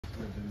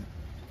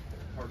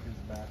harkens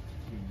back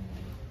to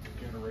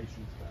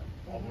generations back,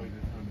 all the way to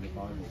the time of the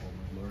Bible, when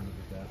we learn of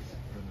the deaths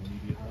of an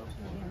immediate loved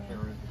one, a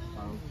parent, a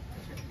spouse,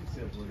 a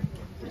sibling,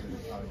 we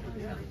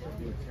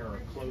would tear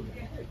our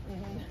clothing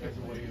as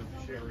a way of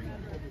sharing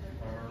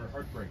our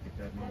heartbreak at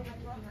that moment.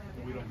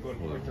 And we don't go to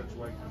quite such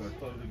length with our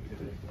clothing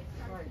today,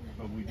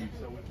 but we do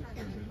so with the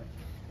sentiment.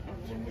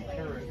 When we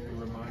tear it, we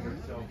remind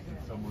ourselves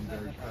that someone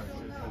very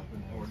precious has been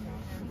torn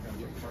out in the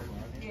fabric of our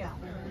lives. Yeah.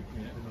 We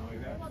can't deny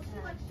that.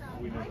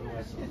 We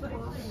nevertheless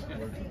affirm with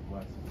words of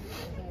blessing.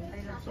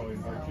 So I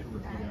invite you to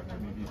repeat after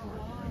me these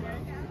words.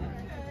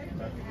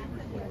 Back to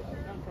Hebrews 4.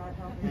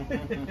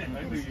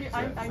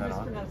 I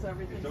mispronounce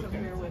everything, so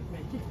bear with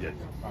me. Yes.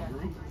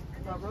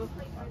 Baruch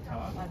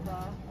atah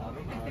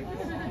Adonai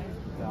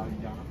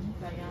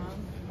Dayan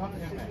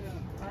ha'emet.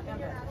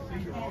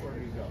 See, you're all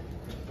ready to go.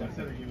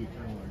 Consider you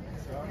eternal.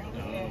 God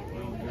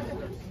will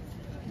universe.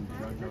 You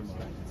judge our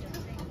lives.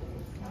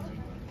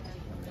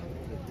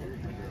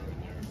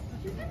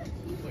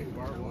 It's like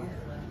barbed wire.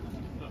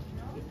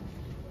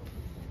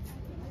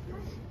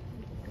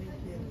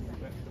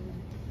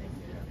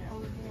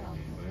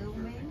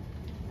 Zooming?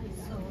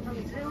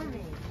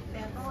 Zooming.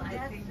 Oh,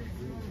 that's the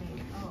zooming.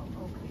 Oh,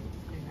 okay.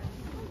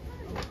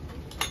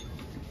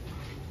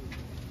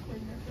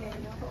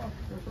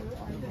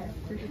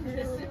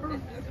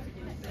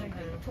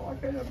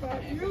 Talking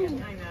about you.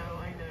 I know.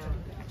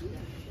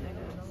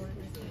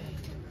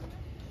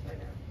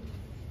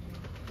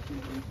 She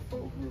was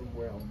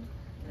overwhelmed.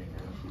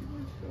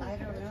 I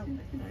don't know.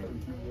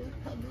 Because you were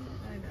coming.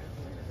 I know.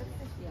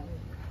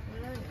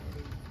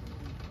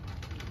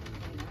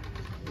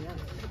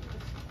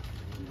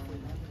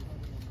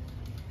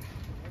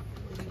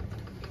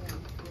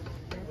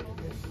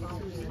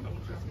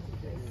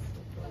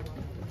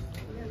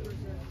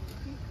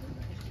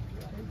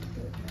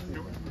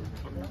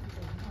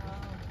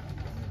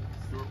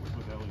 Stuart was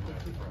with Ellie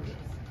last Friday.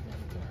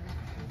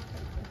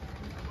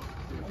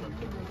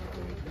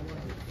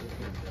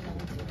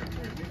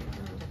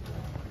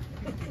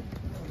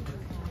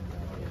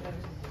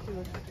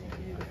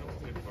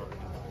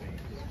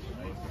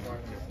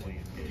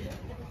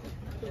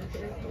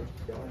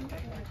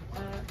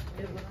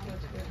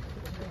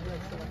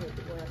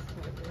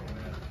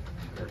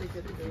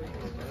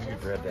 You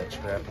grab that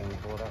strap when we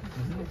pull it up.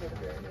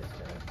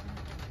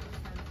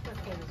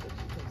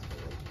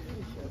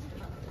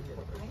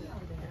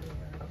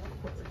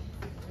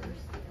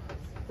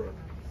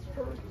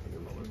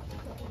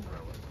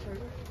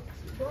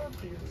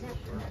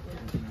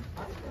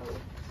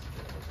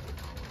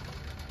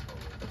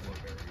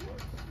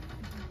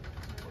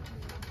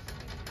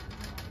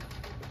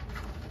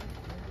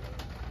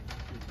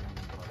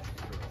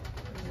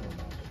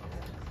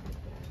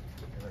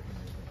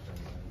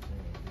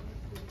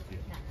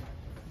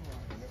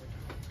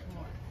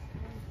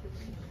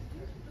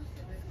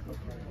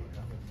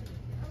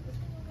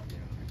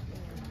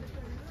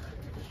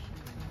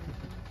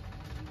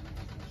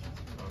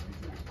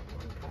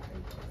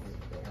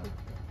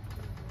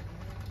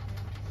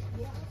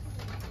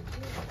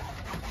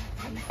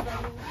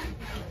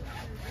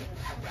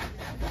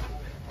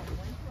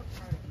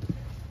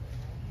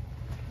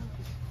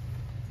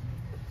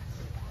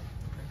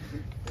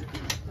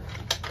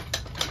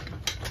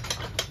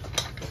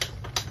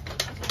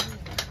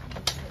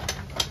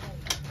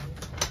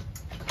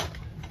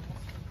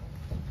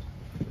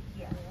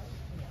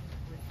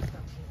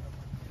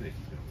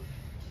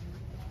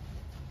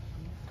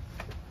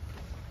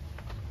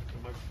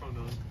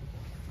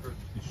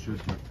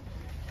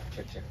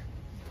 Check.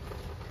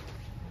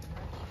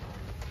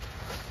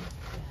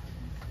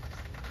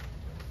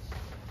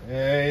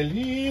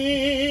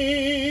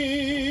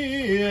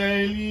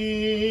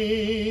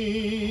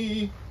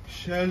 Eli,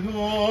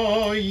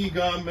 שלא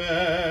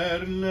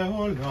ייגמר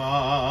לעולם,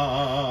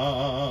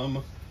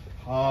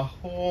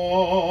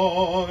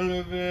 החול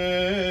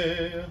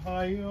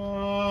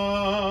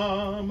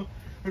והים,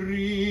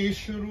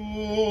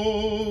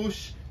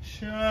 רשרוש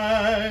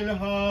של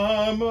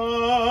המים,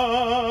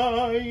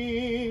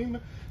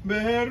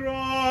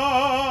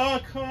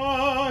 ברק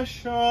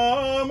השמיים,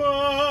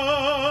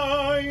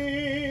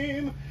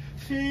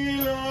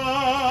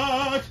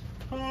 תפילת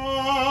האדם,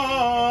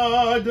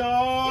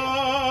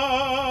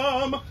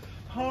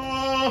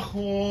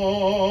 החול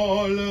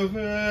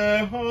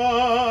והים,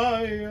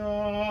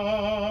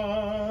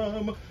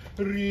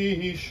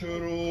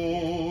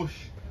 רשרוש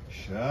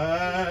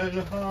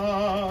של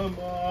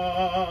המים,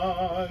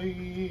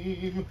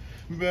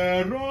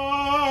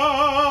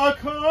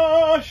 ברק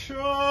השמיים,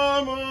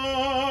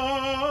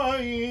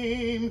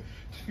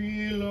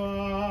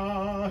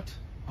 תפילת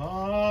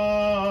האדם.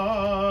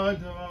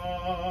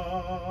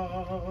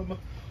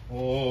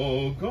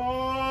 Oh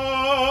God,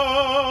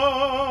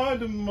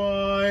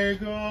 my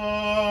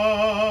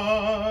God,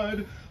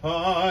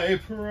 I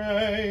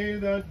pray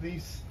that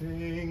these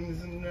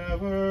things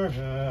never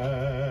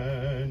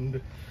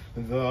end.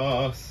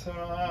 The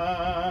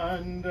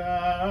sand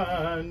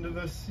and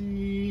the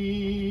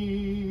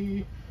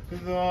sea,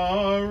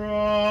 the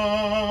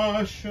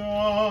rush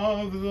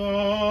of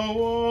the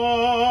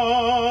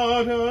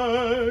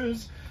waters,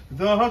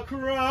 the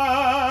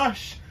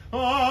crash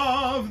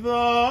of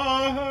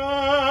the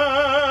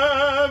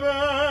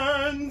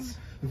heavens,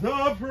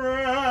 the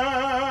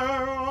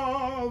prayer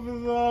of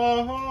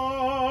the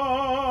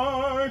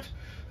heart,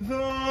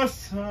 the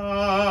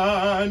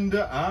sand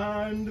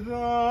and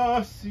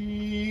the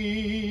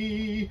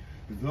sea,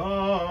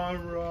 the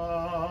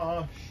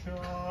rush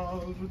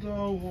of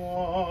the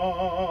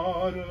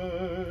waters,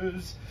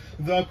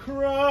 the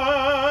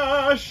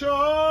crash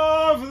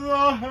of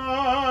the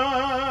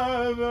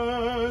heavens,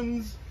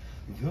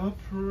 the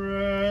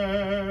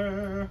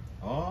prayer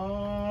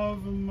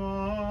of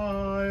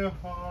my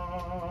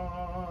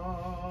heart.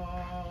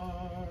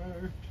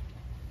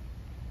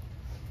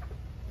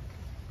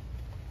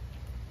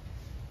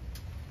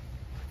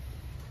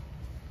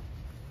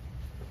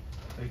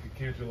 Thank you,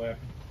 Cantor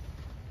Lappin.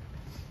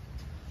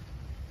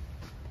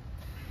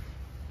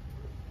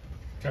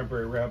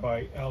 Contemporary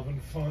Rabbi Alvin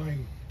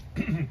Fine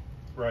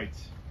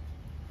writes,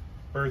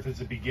 birth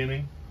is a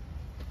beginning,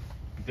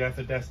 death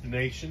a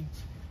destination,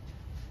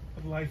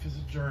 but life is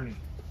a journey.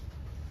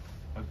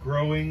 A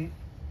going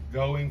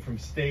from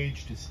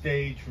stage to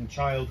stage, from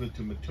childhood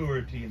to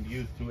maturity and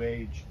youth to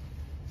age,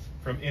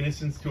 from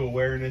innocence to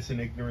awareness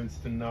and ignorance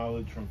to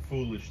knowledge, from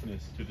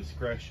foolishness to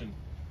discretion,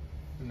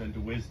 and then to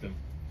wisdom.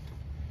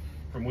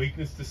 From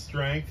weakness to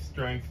strength,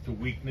 strength to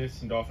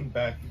weakness, and often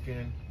back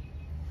again.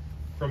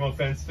 From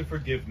offense to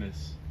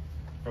forgiveness,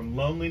 from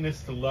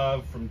loneliness to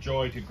love, from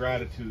joy to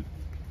gratitude,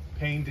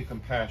 pain to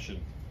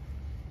compassion,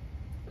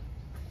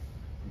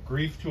 from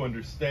grief to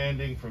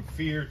understanding, from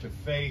fear to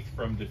faith,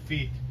 from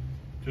defeat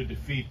to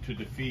defeat to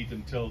defeat,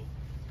 until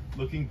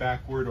looking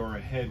backward or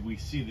ahead, we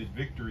see that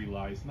victory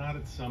lies not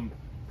at some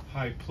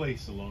high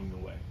place along the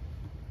way,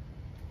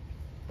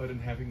 but in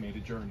having made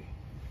a journey.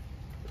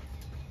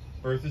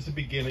 Birth is a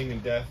beginning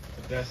and death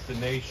a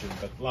destination,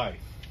 but life,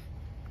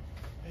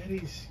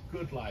 Betty's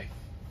good life,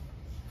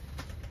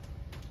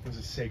 was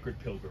a sacred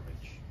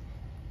pilgrimage.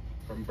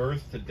 From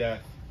birth to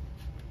death,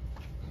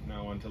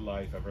 now unto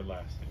life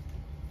everlasting.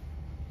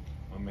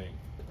 Amen.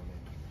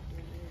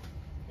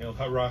 El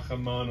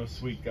Harachaman, O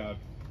sweet God,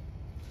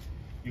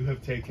 you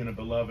have taken a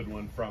beloved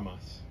one from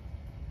us.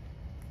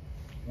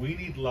 We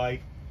need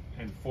light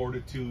and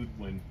fortitude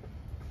when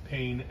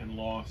pain and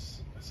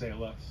loss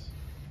assail us.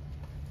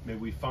 May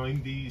we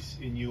find these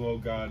in you, O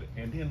God,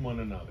 and in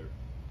one another.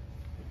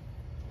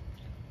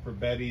 For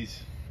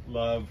Betty's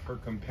love, her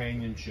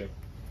companionship,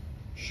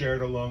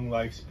 shared along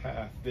life's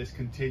path, this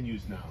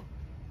continues now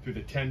through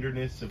the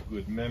tenderness of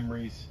good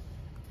memories,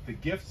 the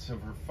gifts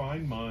of her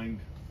fine mind,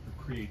 her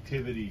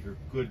creativity, her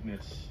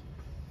goodness.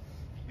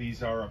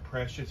 These are a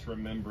precious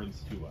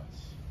remembrance to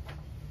us.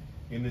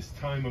 In this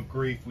time of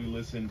grief, we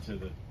listen to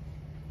the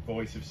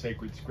voice of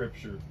sacred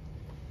scripture.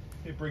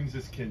 It brings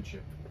us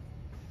kinship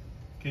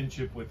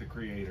with the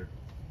Creator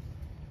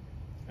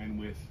and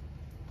with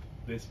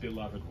this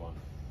beloved one.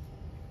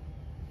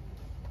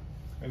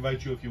 I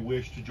invite you, if you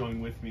wish, to join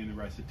with me in the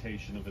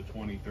recitation of the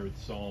 23rd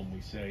Psalm.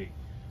 We say,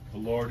 the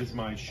Lord is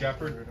my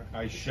shepherd,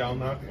 I shall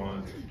not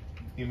want.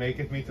 He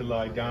maketh me to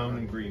lie down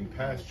in green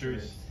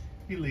pastures.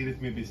 He leadeth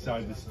me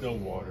beside the still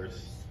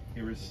waters.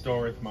 He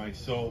restoreth my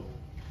soul.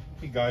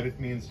 He guideth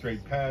me in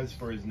straight paths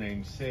for his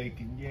name's sake.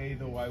 And yea,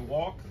 though I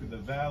walk through the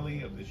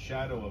valley of the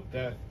shadow of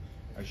death,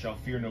 I shall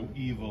fear no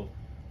evil,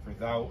 for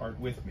thou art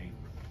with me.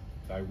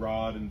 Thy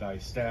rod and thy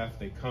staff,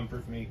 they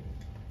comfort me.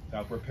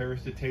 Thou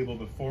preparest a table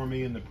before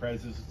me in the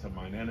presence of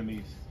mine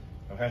enemies.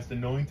 Thou hast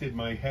anointed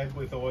my head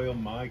with oil,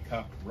 my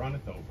cup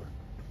runneth over.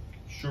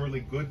 Surely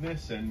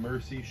goodness and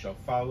mercy shall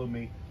follow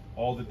me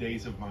all the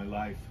days of my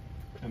life,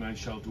 and I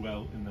shall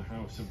dwell in the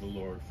house of the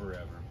Lord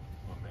forever.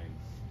 Amen.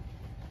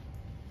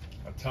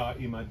 Ata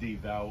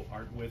imadi, thou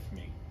art with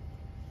me.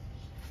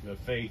 The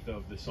faith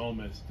of the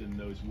psalmist in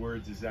those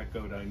words is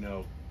echoed, I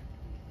know,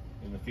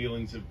 in the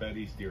feelings of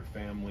Betty's dear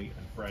family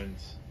and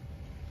friends.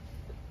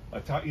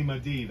 Ata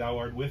imadi, thou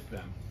art with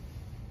them.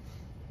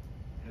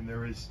 And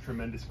there is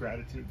tremendous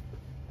gratitude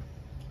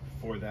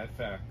for that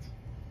fact.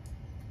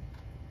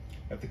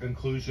 At the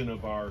conclusion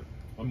of our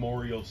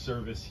memorial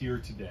service here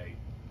today,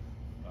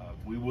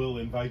 we will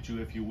invite you,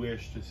 if you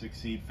wish, to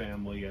succeed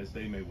family as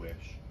they may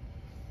wish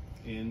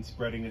in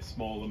spreading a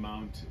small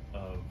amount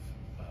of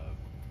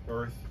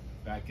earth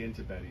back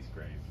into Betty's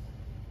grave,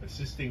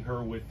 assisting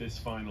her with this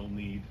final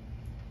need,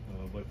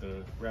 what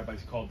the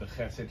rabbis called the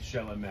chesed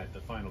shel emet,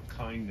 the final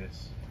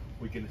kindness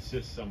we can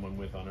assist someone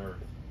with on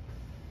earth.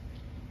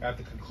 At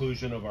the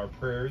conclusion of our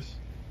prayers,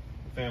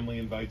 the family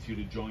invites you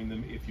to join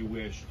them, if you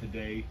wish,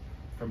 today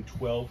from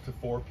 12 to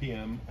 4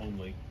 p.m.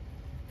 only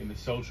in the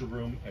social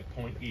room at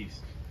Point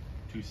East,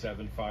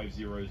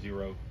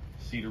 27500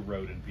 Cedar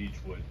Road in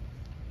Beechwood.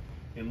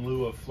 In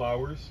lieu of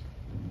flowers,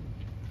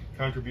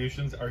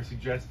 contributions are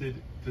suggested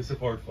to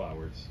support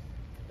flowers.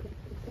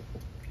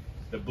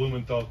 The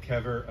Blumenthal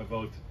Kever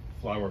Avot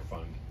Flower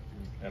Fund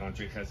at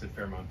Anshe Chesed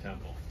Fairmount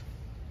Temple,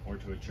 or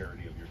to a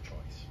charity of your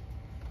choice.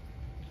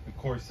 Of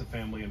course, the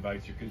family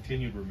invites your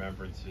continued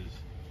remembrances,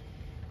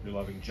 your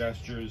loving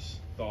gestures,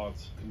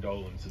 thoughts,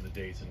 condolence in the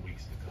days and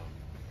weeks to come.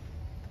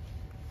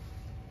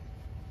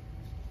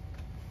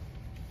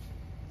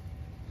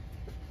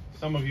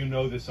 Some of you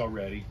know this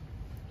already.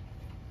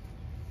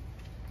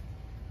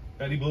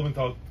 Betty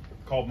Blumenthal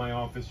called my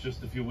office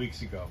just a few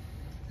weeks ago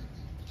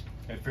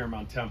at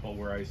Fairmount Temple,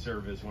 where I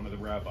serve as one of the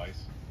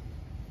rabbis.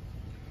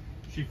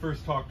 She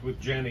first talked with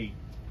Jenny,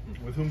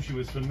 with whom she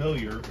was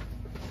familiar.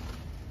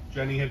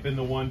 Jenny had been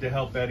the one to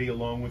help Betty,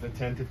 along with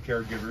attentive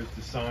caregivers,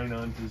 to sign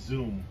on to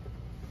Zoom,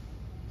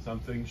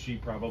 something she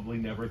probably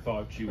never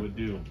thought she would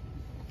do,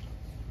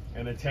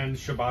 and attend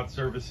Shabbat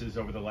services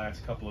over the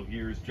last couple of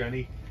years.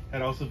 Jenny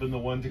had also been the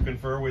one to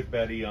confer with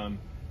Betty on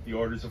the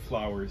orders of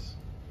flowers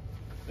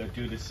that,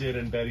 due to Sid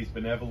and Betty's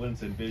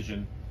benevolence and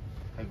vision,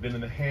 have been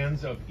in the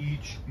hands of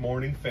each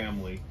mourning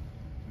family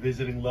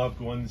visiting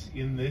loved ones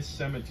in this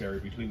cemetery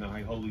between the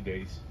High Holy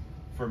Days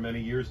for many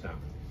years now.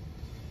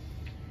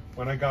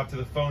 When I got to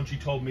the phone, she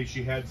told me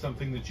she had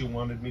something that she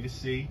wanted me to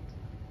see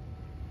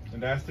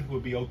and asked if it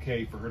would be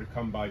okay for her to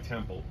come by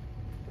Temple.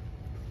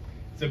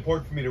 It's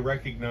important for me to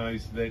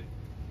recognize that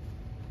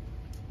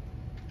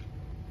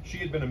she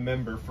had been a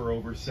member for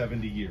over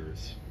 70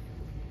 years.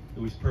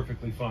 It was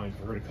perfectly fine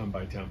for her to come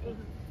by Temple.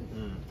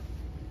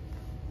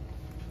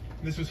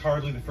 This was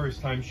hardly the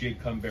first time she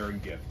had come bearing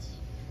gifts.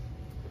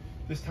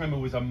 This time it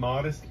was a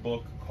modest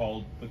book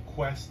called The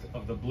Quest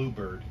of the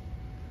Bluebird,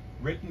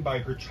 written by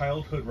her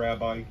childhood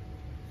rabbi,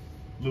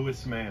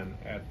 Louis Mann,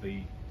 at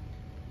the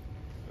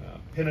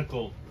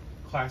Pinnacle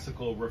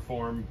Classical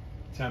Reform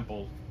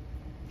Temple,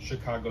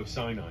 Chicago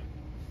Sinai.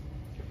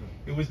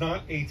 It was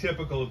not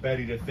atypical of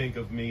Betty to think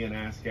of me and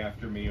ask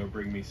after me or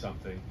bring me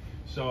something,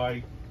 so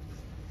I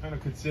kind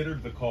of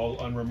considered the call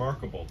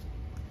unremarkable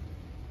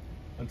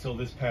until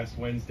this past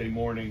Wednesday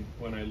morning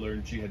when I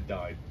learned she had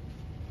died.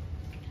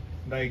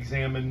 And I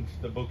examined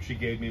the book she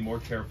gave me more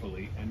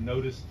carefully and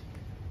noticed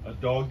a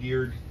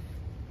dog-eared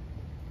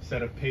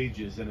set of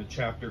pages in a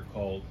chapter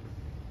called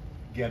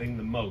Getting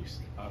the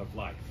Most Out of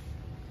Life.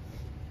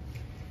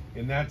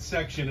 In that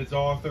section, its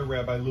author,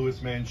 Rabbi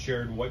Louis Mann,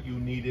 shared what you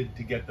needed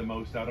to get the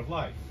most out of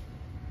life.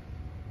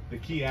 The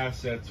key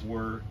assets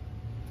were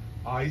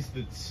eyes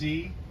that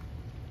see,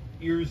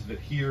 ears that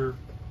hear,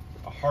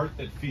 a heart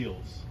that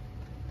feels,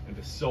 and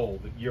a soul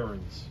that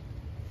yearns.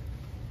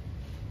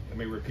 Let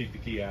me repeat the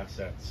key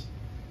assets.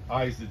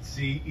 Eyes that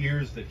see,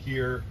 ears that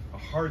hear, a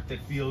heart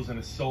that feels, and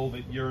a soul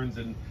that yearns.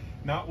 And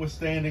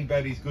notwithstanding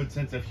Betty's good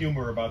sense of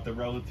humor about the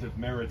relative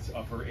merits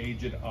of her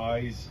aged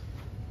eyes,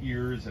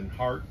 ears, and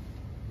heart,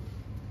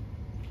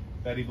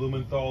 Betty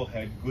Blumenthal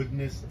had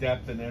goodness,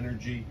 depth, and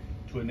energy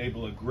to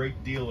enable a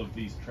great deal of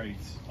these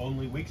traits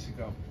only weeks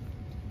ago.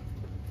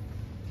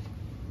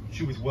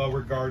 She was well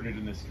regarded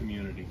in this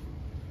community.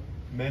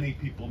 Many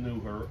people knew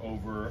her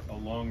over a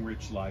long,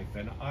 rich life,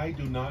 and I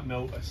do not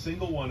know a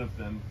single one of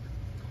them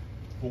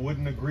who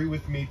wouldn't agree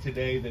with me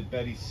today that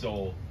Betty's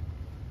soul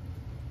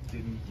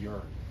didn't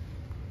yearn.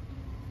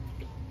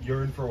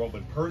 Yearn for what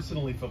would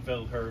personally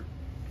fulfill her?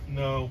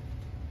 No,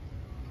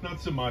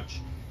 not so much.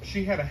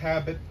 She had a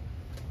habit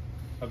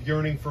of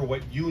yearning for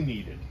what you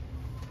needed.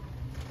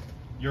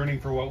 Yearning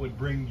for what would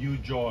bring you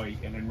joy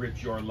and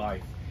enrich your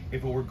life.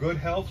 If it were good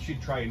health,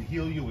 she'd try and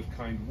heal you with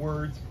kind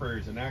words,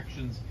 prayers, and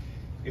actions.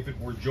 If it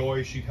were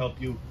joy, she'd help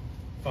you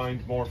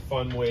find more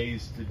fun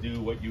ways to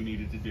do what you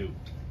needed to do.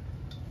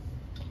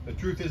 The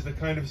truth is, the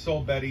kind of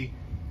soul Betty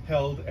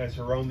held as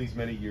her own these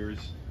many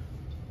years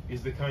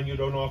is the kind you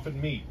don't often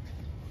meet,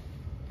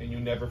 and you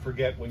never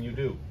forget when you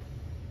do.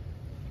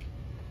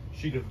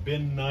 She'd have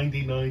been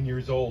 99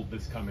 years old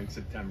this coming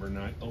September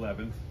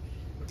 11th.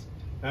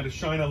 Now, to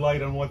shine a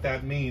light on what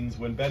that means,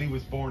 when Betty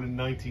was born in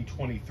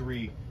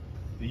 1923,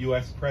 the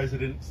U.S.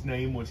 president's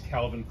name was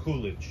Calvin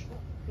Coolidge.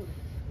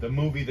 The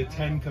movie The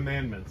Ten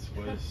Commandments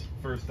was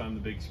first on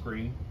the big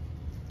screen.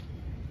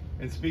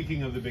 And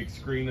speaking of the big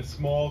screen, a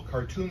small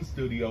cartoon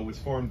studio was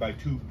formed by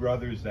two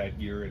brothers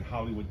that year in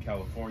Hollywood,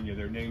 California.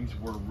 Their names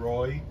were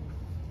Roy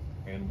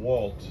and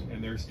Walt,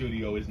 and their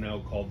studio is now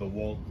called the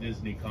Walt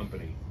Disney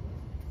Company.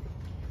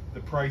 The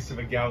price of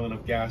a gallon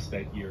of gas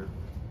that year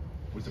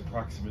was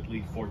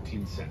approximately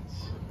 14 cents.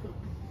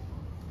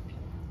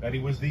 Betty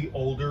was the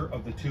older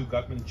of the two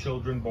Gutman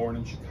children born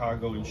in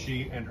Chicago, and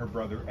she and her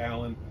brother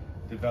Alan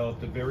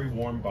developed a very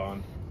warm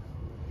bond.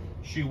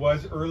 She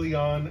was early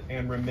on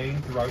and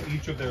remained throughout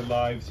each of their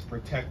lives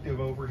protective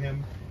over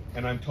him,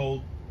 and I'm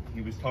told he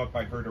was taught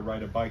by her to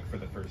ride a bike for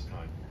the first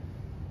time.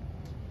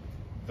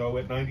 Though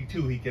at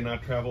 92 he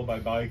cannot travel by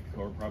bike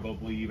or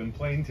probably even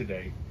plane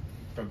today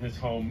from his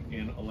home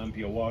in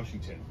Olympia,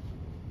 Washington.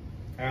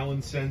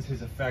 Alan sends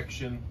his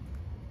affection,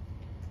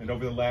 and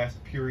over the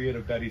last period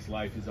of Betty's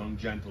life, his own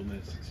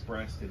gentleness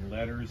expressed in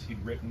letters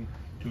he'd written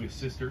to his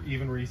sister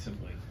even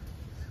recently.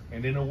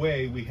 And in a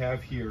way, we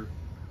have here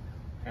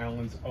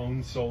Alan's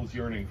own soul's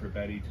yearning for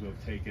Betty to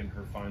have taken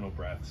her final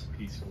breaths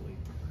peacefully.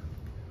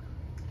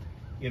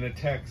 In a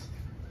text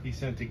he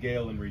sent to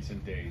Gail in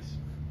recent days,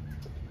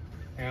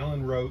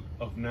 Alan wrote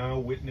of now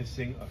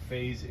witnessing a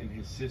phase in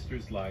his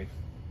sister's life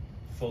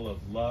full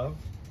of love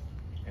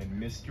and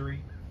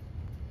mystery,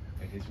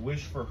 and his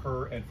wish for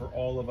her and for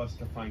all of us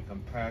to find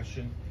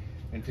compassion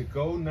and to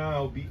go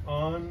now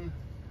beyond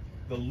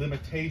the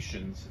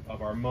limitations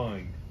of our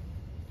mind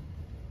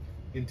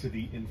into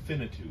the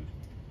infinitude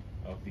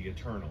of the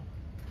eternal.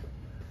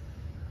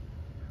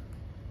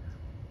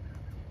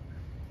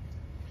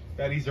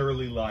 Betty's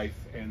early life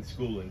and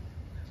schooling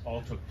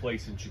all took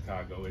place in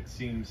Chicago. It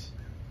seems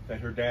that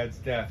her dad's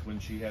death when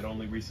she had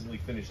only recently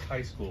finished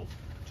high school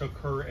took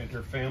her and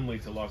her family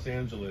to Los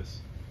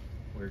Angeles,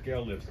 where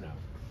Gail lives now,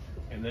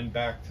 and then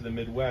back to the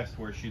Midwest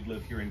where she'd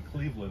live here in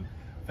Cleveland.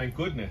 Thank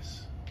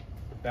goodness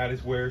that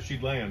is where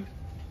she'd land,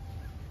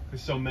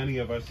 because so many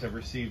of us have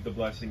received the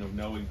blessing of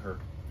knowing her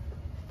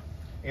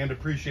and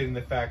appreciating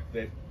the fact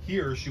that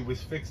here she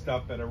was fixed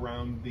up at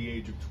around the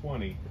age of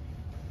 20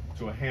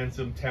 to a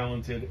handsome,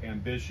 talented,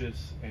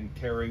 ambitious, and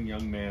caring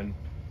young man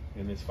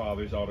in his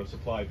father's auto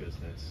supply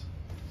business.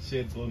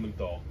 Sid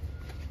Blumenthal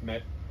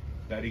met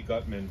Betty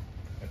Gutman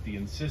at the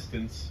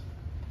insistence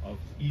of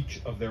each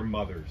of their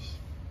mothers.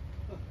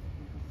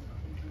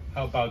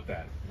 How about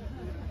that?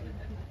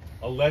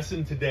 A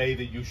lesson today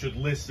that you should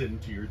listen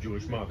to your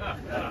Jewish mother.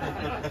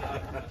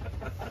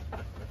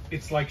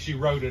 It's like she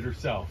wrote it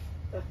herself.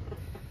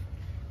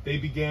 They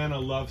began a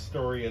love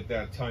story at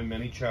that time,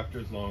 many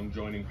chapters long,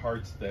 joining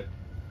hearts that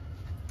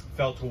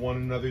fell to one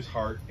another's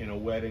heart in a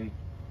wedding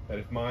that,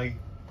 if my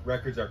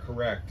records are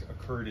correct,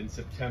 occurred in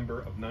September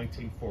of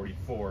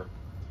 1944,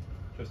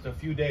 just a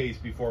few days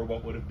before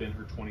what would have been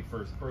her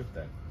 21st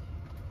birthday.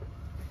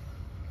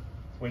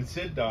 When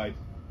Sid died,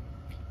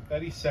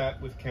 Betty sat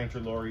with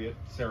Cantor Laureate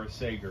Sarah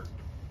Sager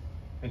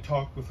and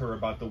talked with her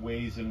about the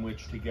ways in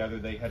which together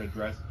they had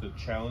addressed the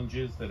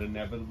challenges that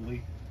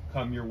inevitably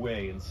come your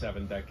way in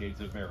 7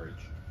 decades of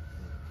marriage.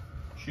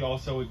 She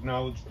also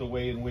acknowledged the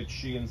way in which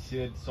she and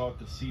Sid sought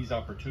to seize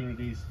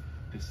opportunities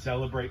to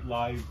celebrate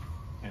life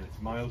and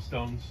its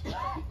milestones,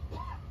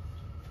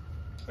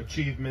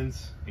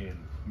 achievements in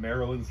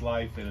Marilyn's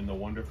life and in the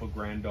wonderful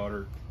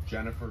granddaughter,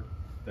 Jennifer,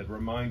 that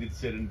reminded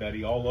Sid and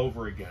Betty all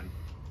over again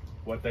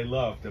what they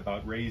loved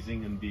about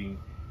raising and being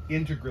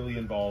integrally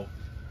involved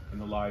in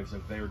the lives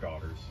of their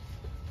daughters.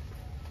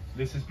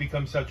 This has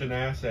become such an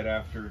asset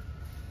after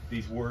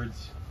these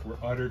words were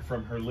uttered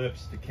from her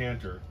lips to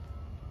Cantor,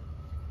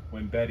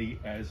 when Betty,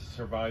 as a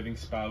surviving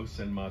spouse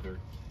and mother,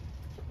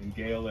 and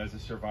Gail as a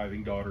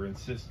surviving daughter and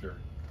sister,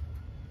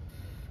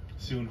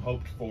 soon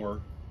hoped for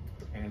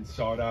and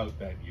sought out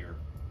that year,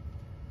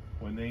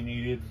 when they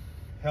needed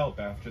help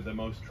after the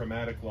most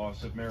traumatic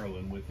loss of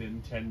Marilyn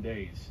within 10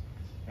 days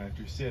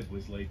after Sid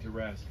was laid to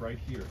rest right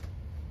here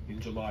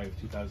in July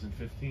of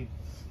 2015.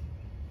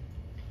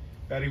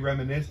 Betty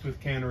reminisced with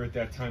Cantor at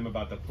that time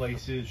about the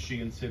places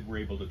she and Sid were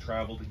able to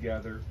travel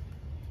together,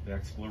 the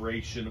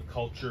exploration of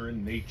culture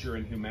and nature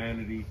and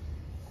humanity,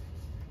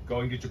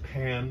 going to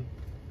Japan,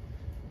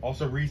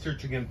 also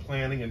researching and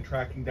planning and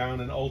tracking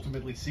down and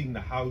ultimately seeing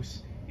the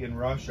house in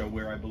Russia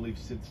where I believe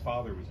Sid's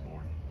father was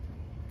born.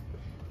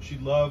 She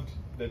loved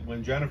that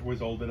when Jennifer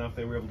was old enough,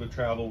 they were able to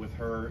travel with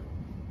her,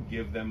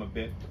 give them a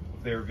bit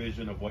of their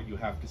vision of what you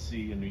have to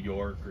see in New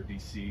York or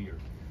DC or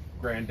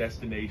grand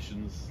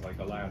destinations like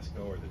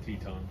Alaska or the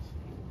Tetons.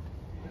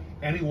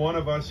 Any one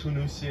of us who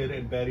knew Sid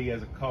and Betty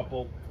as a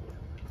couple,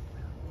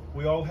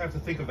 we all have to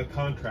think of the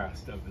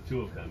contrast of the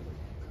two of them.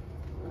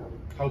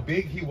 How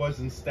big he was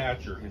in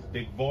stature, his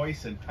big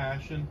voice and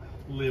passion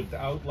lived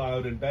out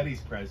loud in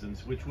Betty's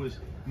presence, which was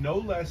no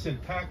less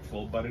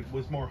impactful, but it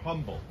was more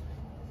humble.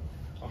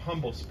 A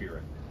humble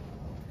spirit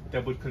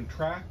that would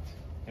contract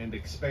and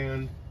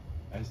expand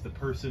as the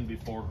person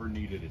before her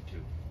needed it to.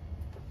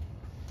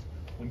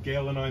 When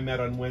Gail and I met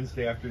on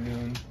Wednesday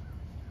afternoon,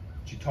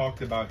 she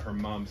talked about her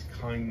mom's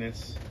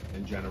kindness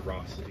and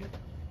generosity.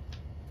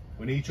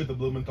 When each of the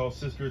Blumenthal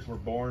sisters were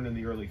born in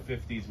the early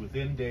 50s,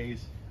 within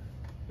days,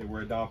 they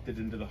were adopted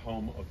into the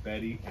home of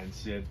Betty and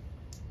Sid,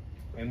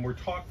 and were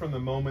taught from the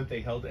moment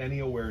they held any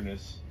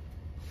awareness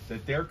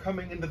that their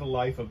coming into the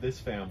life of this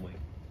family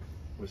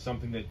was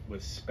something that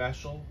was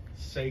special,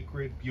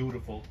 sacred,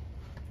 beautiful,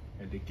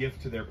 and a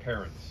gift to their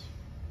parents.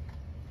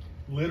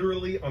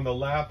 Literally on the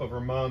lap of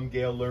her mom,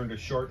 Gail learned a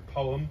short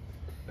poem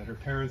that her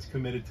parents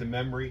committed to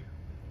memory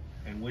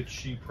and which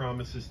she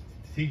promises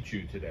to teach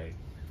you today.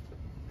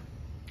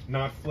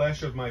 Not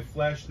flesh of my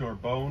flesh, nor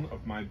bone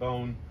of my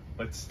bone,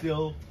 but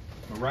still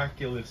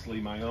miraculously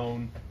my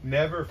own.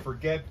 Never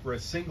forget for a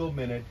single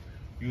minute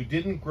you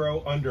didn't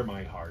grow under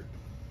my heart,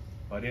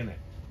 but in it.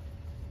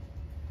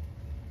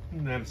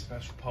 Isn't that a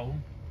special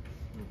poem?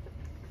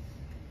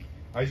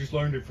 I just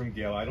learned it from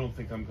Gail. I don't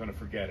think I'm going to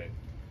forget it.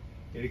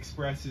 It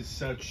expresses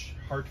such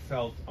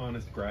heartfelt,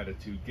 honest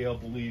gratitude. Gail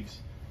believes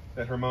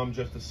that her mom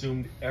just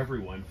assumed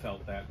everyone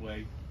felt that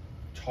way,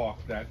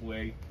 talked that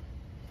way.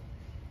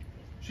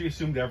 She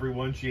assumed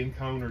everyone she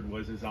encountered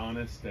was as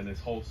honest and as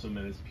wholesome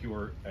and as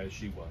pure as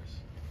she was.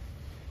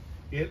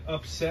 It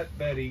upset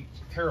Betty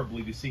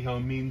terribly to see how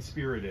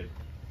mean-spirited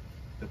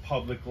the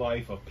public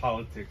life of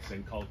politics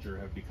and culture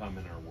have become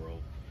in our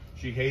world.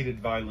 She hated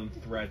violent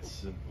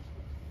threats and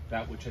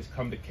that which has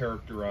come to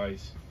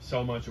characterize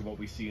so much of what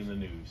we see in the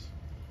news.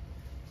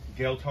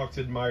 Gail talks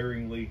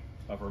admiringly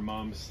of her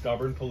mom's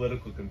stubborn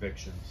political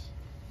convictions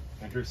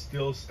and her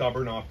still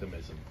stubborn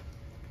optimism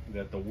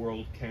that the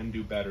world can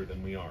do better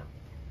than we are.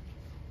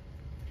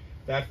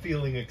 That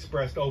feeling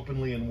expressed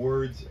openly in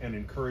words and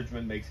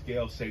encouragement makes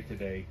Gail say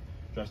today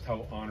just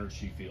how honored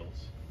she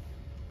feels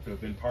to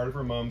have been part of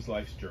her mom's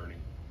life's journey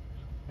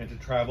and to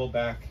travel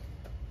back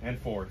and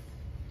forth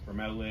from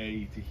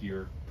LA to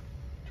here,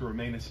 to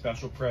remain a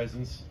special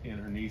presence in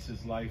her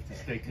niece's life, to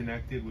stay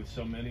connected with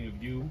so many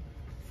of you,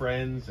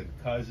 friends and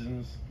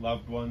cousins,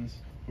 loved ones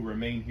who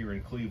remain here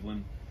in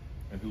Cleveland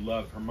and who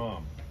love her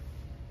mom.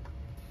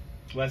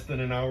 Less than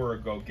an hour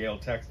ago, Gail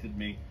texted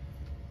me,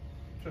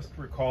 just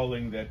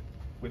recalling that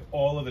with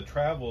all of the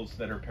travels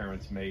that her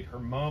parents made, her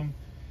mom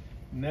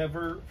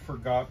never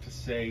forgot to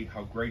say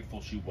how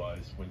grateful she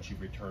was when she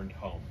returned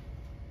home.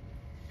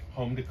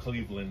 Home to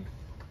Cleveland,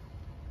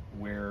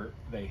 where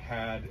they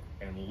had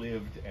and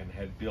lived and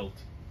had built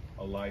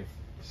a life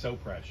so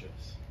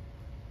precious,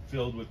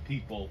 filled with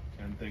people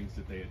and things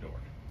that they adored.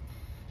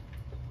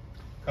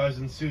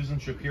 Cousin Susan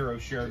Shapiro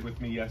shared with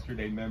me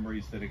yesterday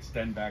memories that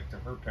extend back to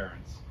her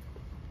parents,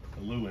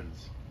 the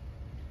Lewins.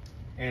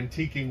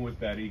 Antiquing with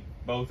Betty,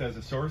 both as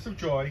a source of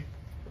joy,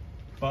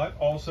 but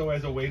also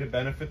as a way to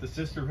benefit the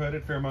sisterhood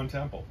at Fairmont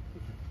Temple,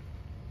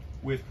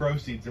 with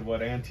proceeds of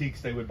what antiques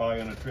they would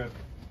buy on a trip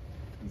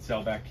and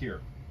sell back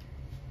here.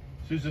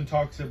 Susan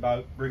talks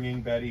about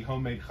bringing Betty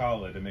homemade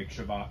challah to make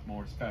Shabbat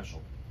more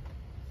special.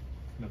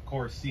 And of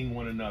course, seeing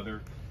one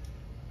another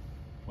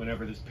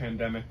whenever this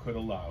pandemic could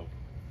allow,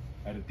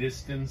 at a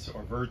distance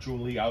or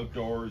virtually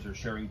outdoors, or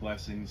sharing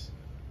blessings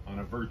on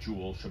a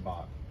virtual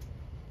Shabbat.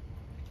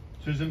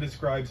 Susan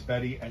describes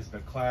Betty as the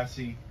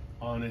classy,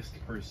 honest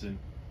person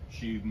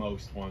she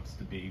most wants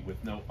to be,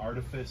 with no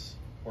artifice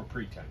or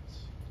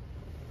pretense.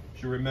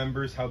 She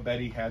remembers how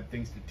Betty had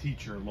things to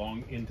teach her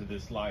long into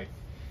this life.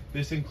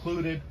 This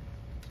included,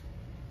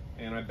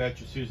 and I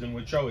bet you Susan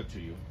would show it to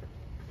you,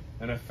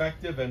 an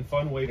effective and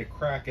fun way to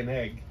crack an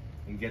egg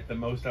and get the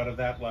most out of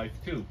that life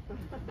too.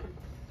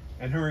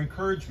 And her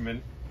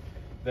encouragement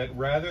that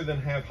rather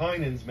than have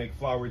Heinens make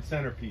flowered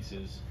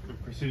centerpieces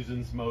for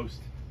Susan's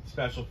most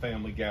special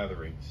family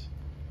gatherings,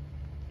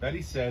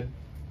 Betty said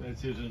that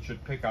Susan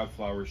should pick out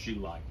flowers she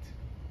liked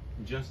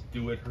and just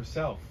do it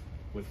herself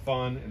with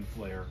fun and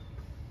flair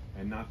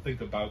and not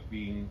think about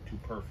being too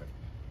perfect.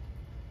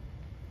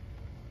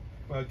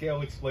 Well,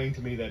 Gail explained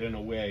to me that in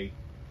a way,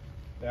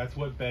 that's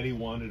what Betty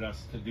wanted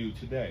us to do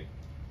today.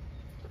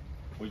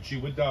 When she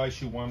would die,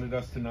 she wanted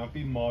us to not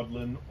be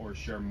maudlin or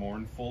share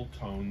mournful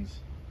tones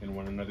in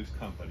one another's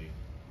company.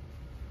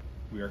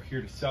 We are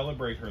here to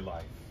celebrate her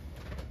life,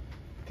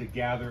 to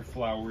gather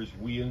flowers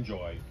we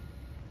enjoy,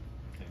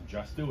 and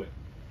just do it.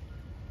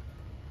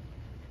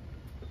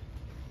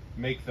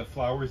 Make the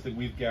flowers that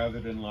we've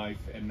gathered in life,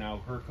 and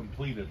now her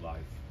completed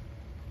life,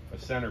 a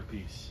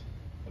centerpiece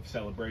of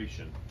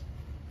celebration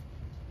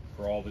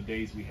for all the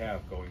days we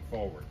have going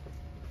forward.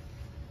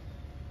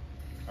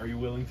 Are you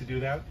willing to do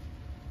that?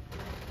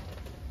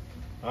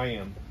 I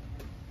am.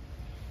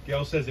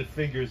 Gail says it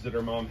figures that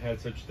her mom had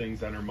such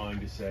things on her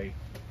mind to say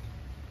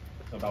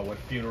about what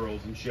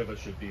funerals and Shiva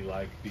should be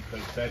like,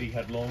 because Betty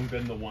had long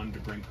been the one to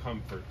bring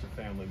comfort to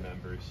family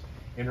members.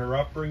 In her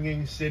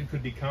upbringing, Sid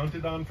could be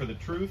counted on for the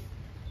truth,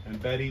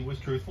 and Betty was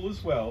truthful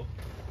as well,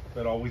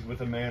 but always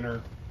with a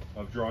manner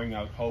of drawing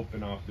out hope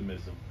and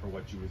optimism for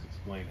what she was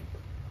explaining.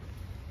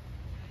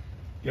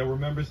 Gail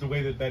remembers the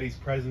way that Betty's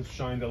presence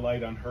shined a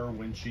light on her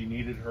when she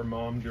needed her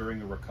mom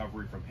during a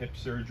recovery from hip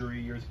surgery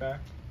years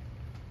back.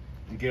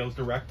 In Gail's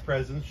direct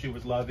presence, she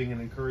was loving and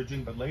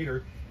encouraging, but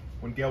later,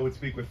 when Gail would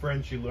speak with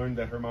friends, she learned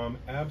that her mom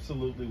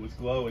absolutely was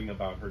glowing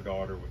about her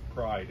daughter with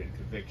pride and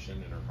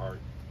conviction in her heart.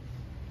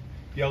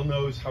 Gail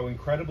knows how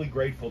incredibly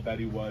grateful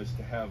Betty was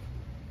to have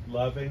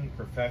loving,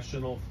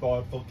 professional,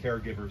 thoughtful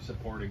caregivers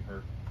supporting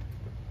her,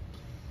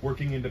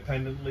 working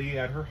independently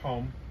at her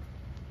home,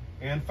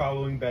 and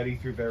following Betty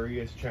through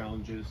various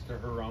challenges to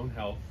her own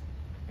health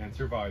and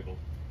survival,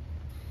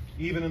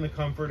 even in the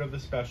comfort of the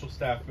special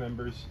staff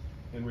members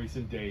in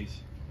recent days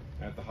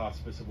at the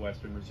Hospice of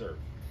Western Reserve.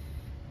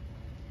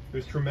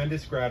 There's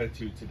tremendous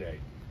gratitude today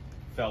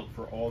felt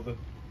for all the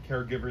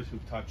caregivers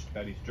who've touched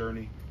Betty's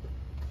journey.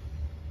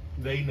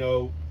 They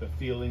know the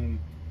feeling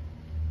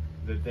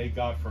that they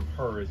got from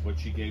her is what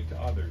she gave to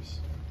others.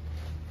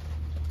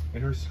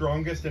 In her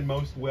strongest and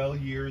most well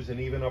years, and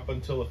even up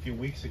until a few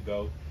weeks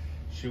ago,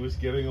 she was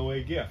giving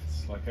away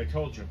gifts, like I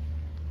told you.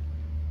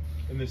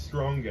 In the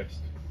strongest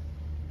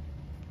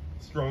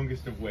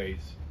of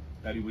ways,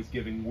 Betty was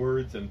giving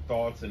words and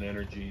thoughts and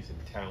energies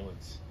and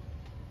talents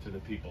to the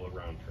people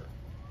around her.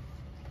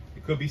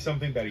 It could be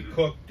something Betty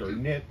cooked or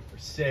knit or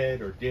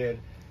said or did.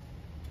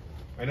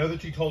 I know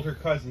that she told her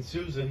cousin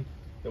Susan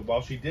that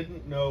while she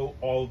didn't know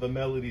all the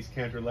melodies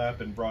Cantor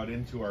Lappin brought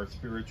into our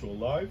spiritual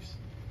lives,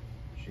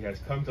 she has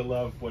come to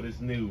love what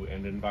is new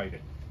and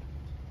inviting.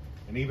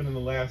 And even in the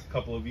last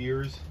couple of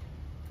years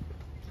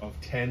of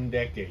 10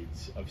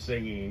 decades of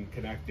singing and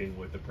connecting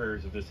with the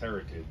prayers of this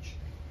heritage,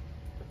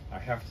 I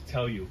have to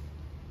tell you,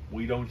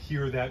 we don't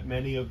hear that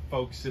many of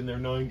folks in their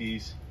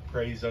 90s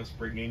praise us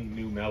bringing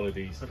new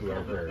melodies to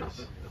our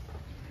prayers.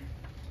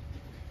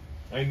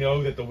 I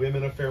know that the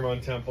women of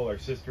Fairmont Temple, our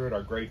sisterhood,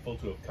 are grateful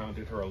to have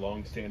counted her a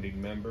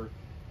long-standing member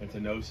and to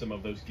know some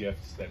of those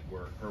gifts that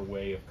were her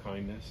way of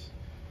kindness.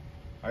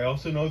 I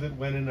also know that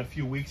when in a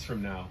few weeks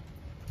from now,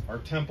 our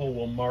temple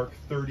will mark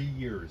 30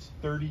 years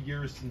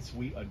since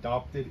we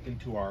adopted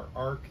into our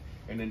ark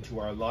and into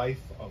our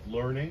life of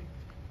learning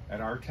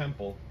at our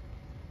temple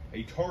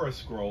a Torah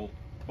scroll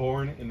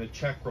born in the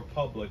Czech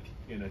Republic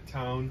in a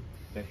town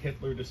that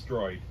Hitler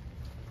destroyed.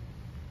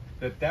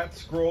 That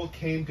scroll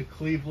came to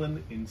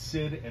Cleveland in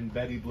Sid and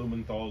Betty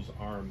Blumenthal's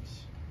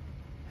arms.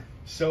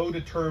 So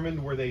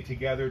determined were they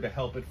together to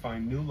help it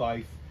find new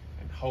life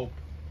and hope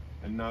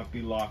and not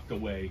be locked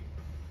away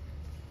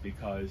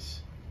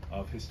because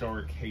of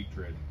historic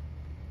hatred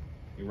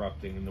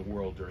erupting in the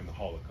world during the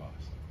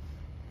Holocaust.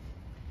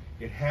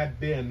 It had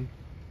been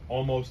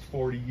almost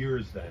 40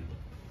 years then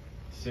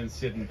since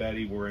Sid and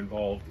Betty were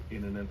involved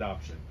in an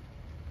adoption.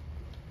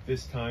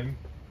 This time,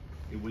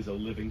 it was a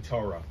living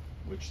Torah,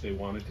 which they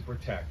wanted to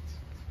protect,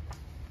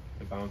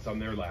 to bounce on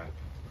their lap,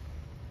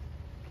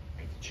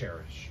 and to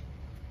cherish.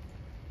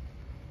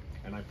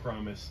 And I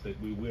promise that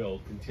we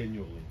will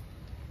continually.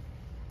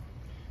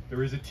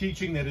 There is a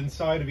teaching that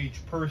inside of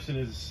each person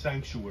is a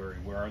sanctuary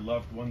where our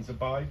loved ones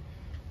abide.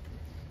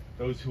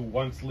 Those who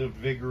once lived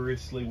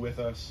vigorously with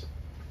us,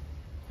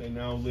 they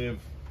now live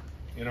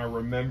in our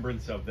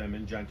remembrance of them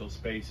in gentle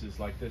spaces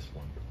like this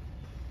one.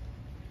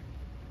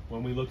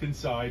 When we look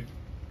inside,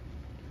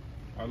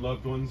 our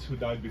loved ones who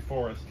died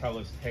before us tell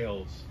us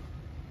tales.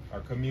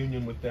 Our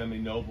communion with them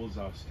ennobles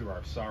us through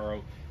our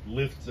sorrow,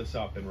 lifts us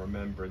up in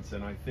remembrance,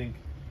 and I think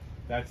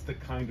that's the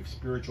kind of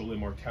spiritual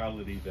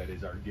immortality that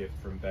is our gift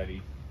from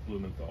Betty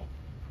Blumenthal.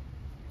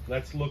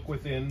 Let's look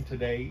within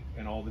today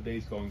and all the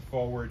days going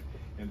forward,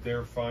 and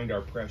there find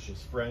our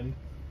precious friend,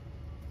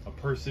 a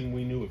person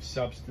we knew of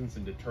substance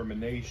and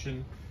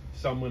determination,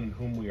 someone in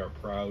whom we are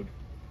proud.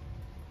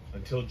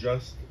 Until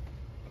just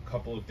a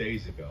couple of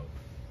days ago,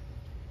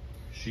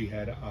 she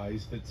had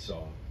eyes that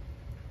saw,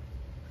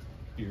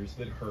 ears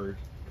that heard,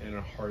 and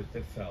a heart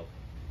that felt.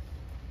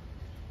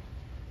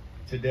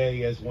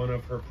 Today, as one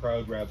of her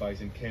proud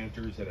rabbis and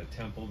cantors at a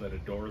temple that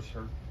adores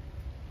her,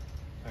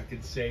 I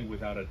could say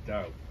without a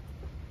doubt,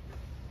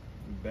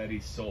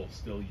 Betty's soul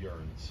still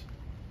yearns.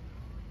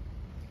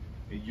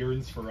 It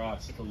yearns for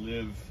us to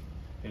live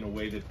in a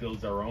way that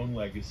builds our own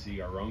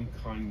legacy, our own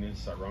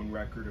kindness, our own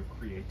record of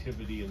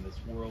creativity in this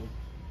world.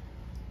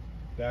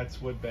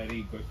 That's what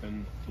Betty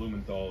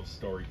Blumenthal's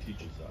story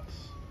teaches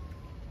us.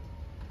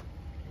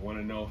 You want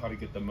to know how to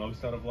get the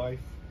most out of life?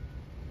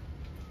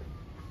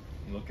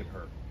 Look at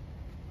her.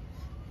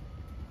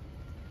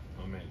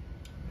 Amen.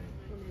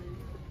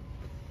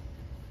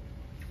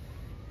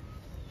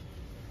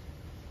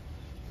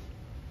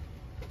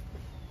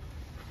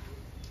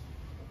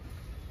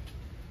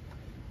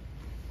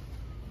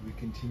 We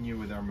continue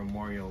with our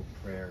memorial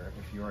prayer.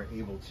 If you are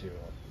able to,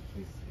 please,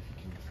 if you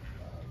can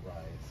rise, I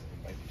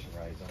invite you to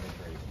rise only if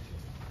you're able to.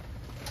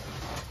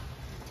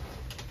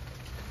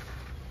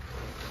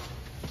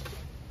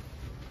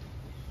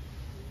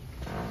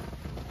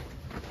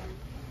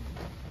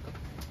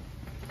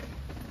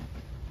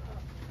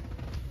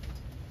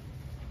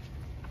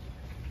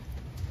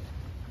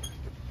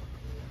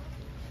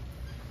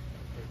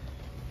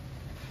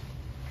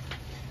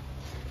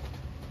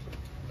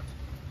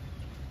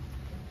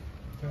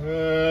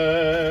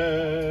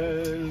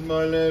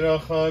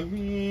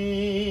 רחמים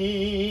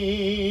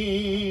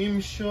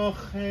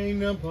שוכן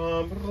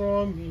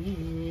במרומים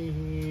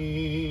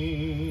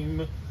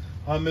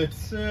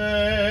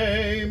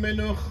המצא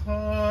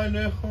מנוחה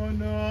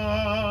נכונה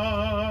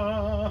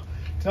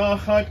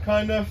תחת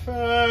כנפי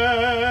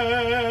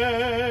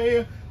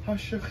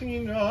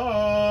השכינה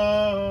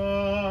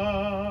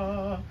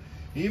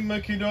עם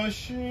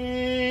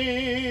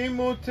קדושים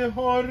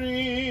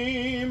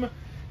וטהורים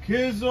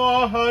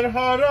כזוהר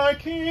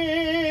הרקיע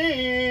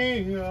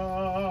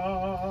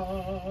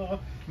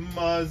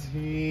מזהירים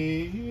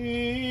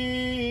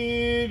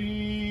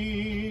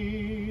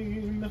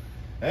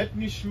את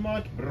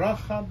נשמת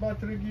ברכה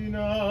בת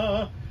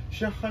רגינה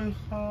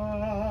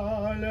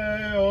שחלכה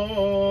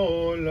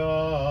לעולמה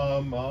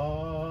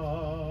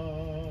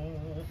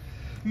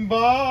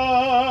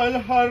בעל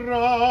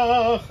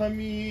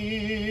הרחמים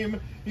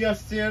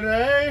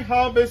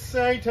יסיריה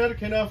בסתר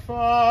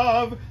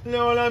כנפיו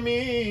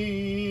לעולמים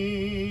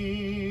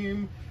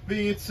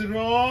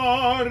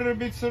ויצרור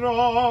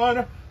בצרור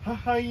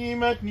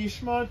החיים את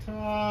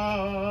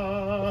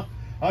נשמתה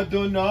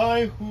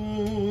אדוני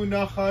הוא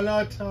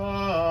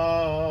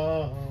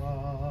נחלתה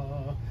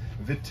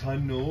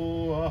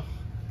ותנוח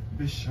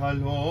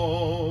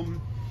בשלום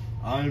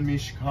על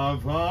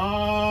משכבה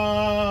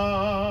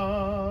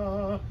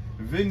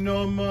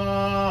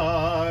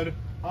ונאמר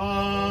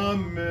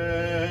Amen.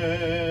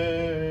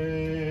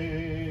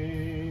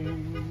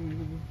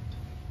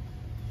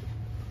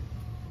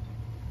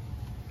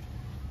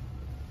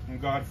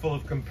 And God, full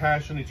of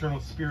compassion, eternal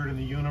spirit in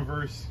the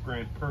universe,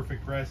 grant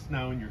perfect rest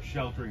now in your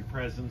sheltering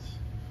presence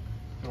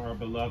to our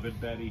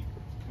beloved Betty,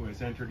 who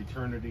has entered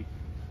eternity.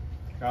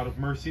 God of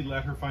mercy,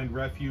 let her find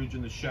refuge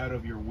in the shadow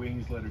of your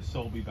wings. Let her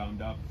soul be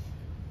bound up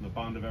in the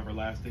bond of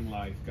everlasting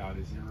life. God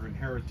is her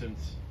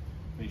inheritance.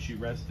 May she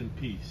rest in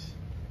peace.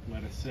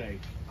 Let us say,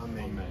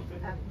 Amen.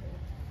 I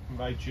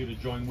invite you to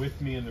join with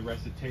me in the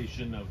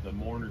recitation of the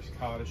Mourner's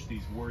Kaddish.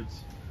 These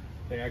words,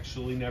 they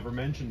actually never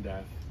mention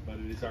death, but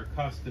it is our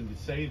custom to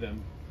say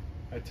them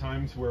at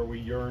times where we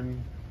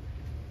yearn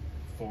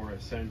for a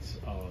sense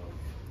of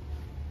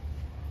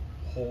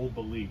whole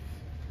belief,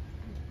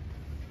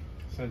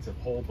 sense of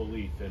whole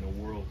belief in a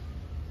world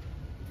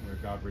where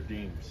God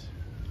redeems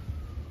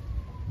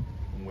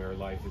and where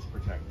life is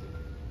protected.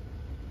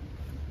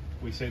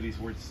 We say these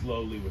words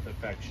slowly with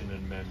affection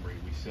and memory.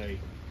 We say,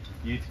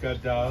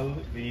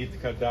 Yitgadal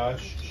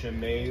v'yitkadash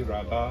shemei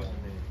Rabbah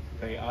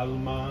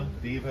ve'alma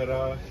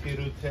divera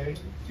chirute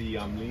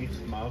v'yamlich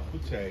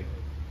malchute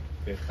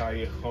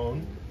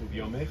v'chayechon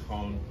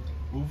uvyomechon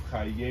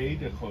uvchaye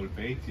dechol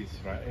beit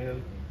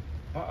Yisrael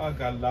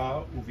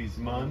ha'agala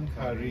uvizman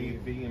kari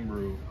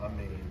v'imru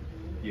Amen.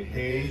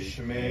 Yehei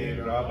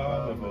shemei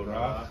Rabbah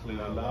levorach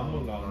le'alam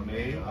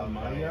u'la'amei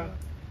amaya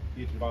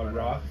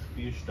Yitbarach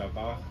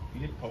v'yishtabach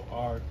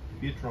v'yitpo'ar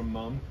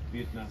v'yitramam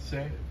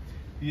v'yitnaseh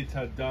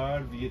v'yitadar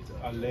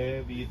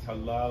v'yitaleh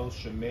v'yitalal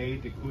shemei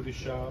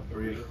dekudesha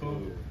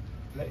b'richu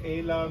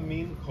le'ela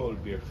min kol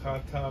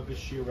birchata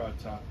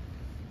v'shirata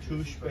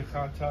tush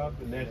bechata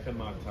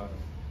v'nechemata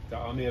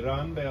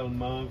da'amiran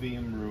be'elma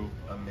v'yimru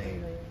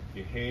Amen.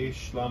 Yehei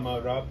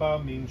shlama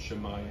rabba min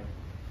shemaya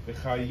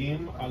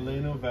v'chayim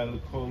alenu ve'al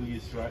kol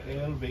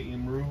Yisrael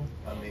ve'imru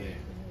Amen.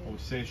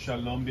 Oseh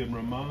shalom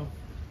b'mramav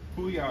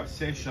Hu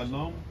ya'aseh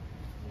shalom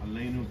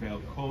aleinu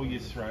ve'al kol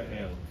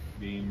Yisrael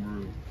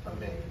v'imru.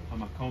 Amen.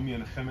 Hamakom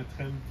yanachem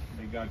etchem.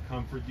 May God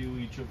comfort you,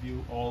 each of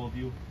you, all of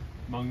you,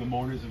 among the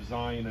mourners of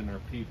Zion and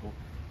our people.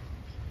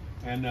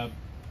 And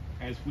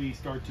as we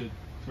start to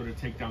sort of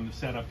take down the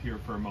setup here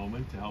for a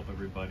moment to help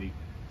everybody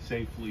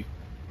safely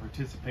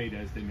participate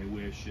as they may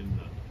wish in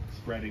the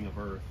spreading of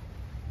earth,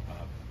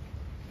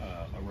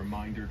 a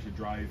reminder to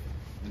drive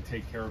and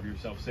take care of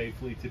yourself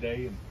safely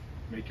today and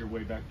make your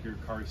way back to your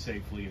car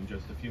safely in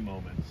just a few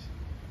moments.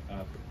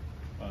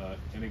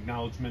 An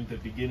acknowledgement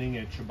that beginning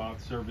at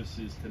Shabbat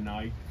services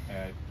tonight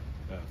at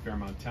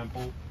Fairmount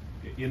Temple,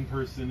 in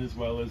person as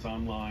well as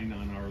online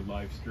on our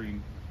live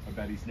stream,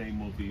 Betty's name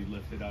will be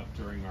lifted up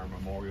during our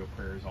memorial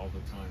prayers all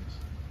the times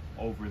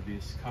over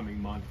this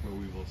coming month, where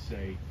we will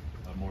say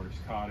Mourner's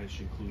Kaddish,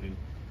 including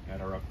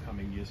at our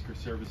upcoming Yizkor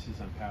services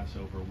on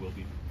Passover. We'll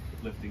be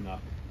lifting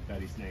up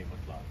Betty's name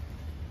with love.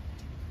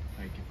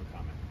 Thank you for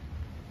coming.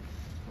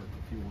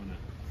 If you want to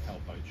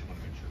help, I just want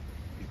to make sure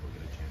people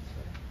get a chance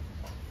to.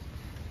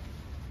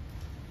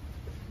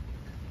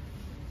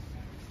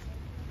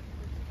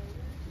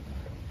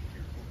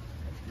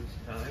 This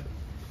time.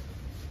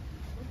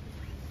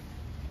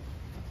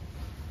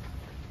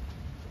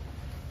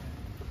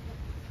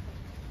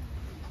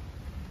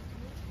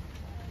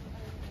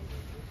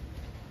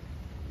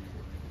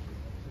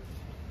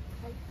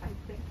 I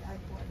think I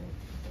want it.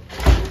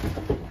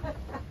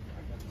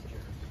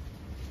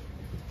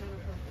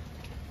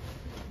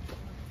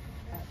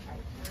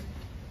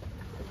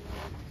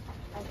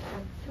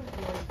 I'm too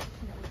late.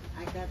 I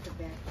got the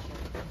back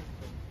check.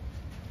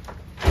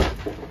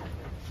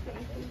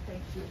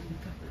 Thank you.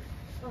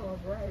 All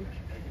right.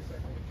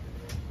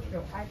 No,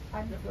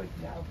 I'm good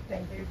now.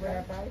 Thank you,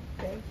 Rabbi.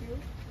 Thank you.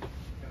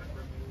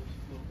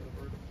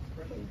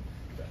 Please,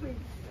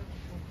 please.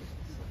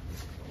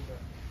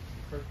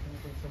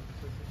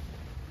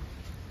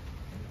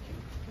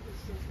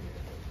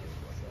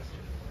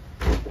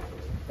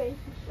 Thank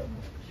you so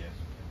much. Yes.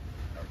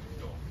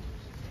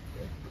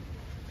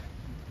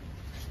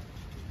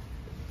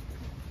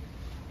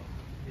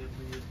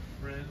 Family and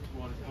friends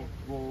want to come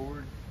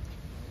forward.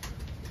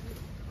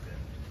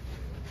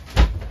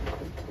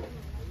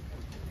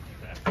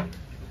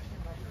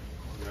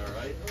 You all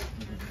right?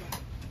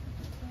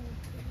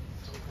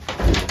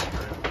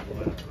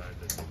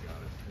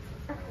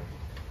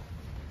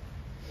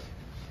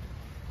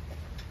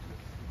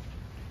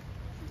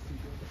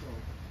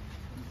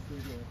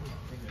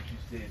 She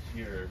stays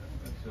here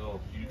until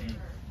you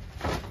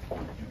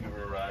give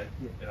her a ride,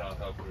 and I'll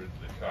help her into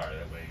the car.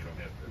 That way you don't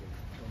have to.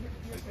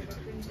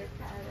 Bring the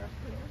car up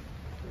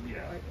here.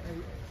 Yeah.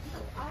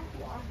 I'll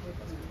walk with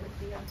you with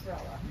the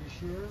umbrella. You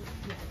sure?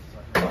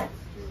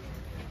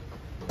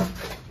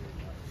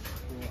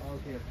 Well, I'll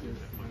get this.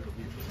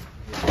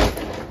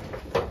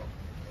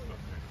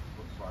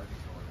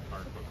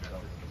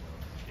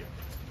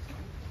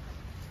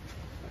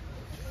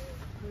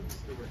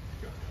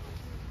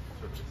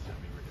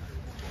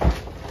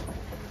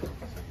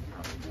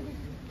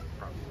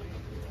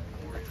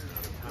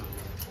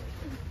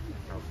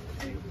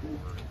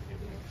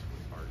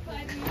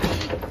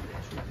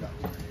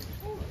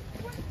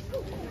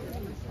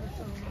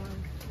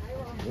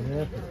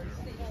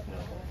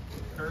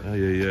 Oh,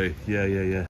 yeah.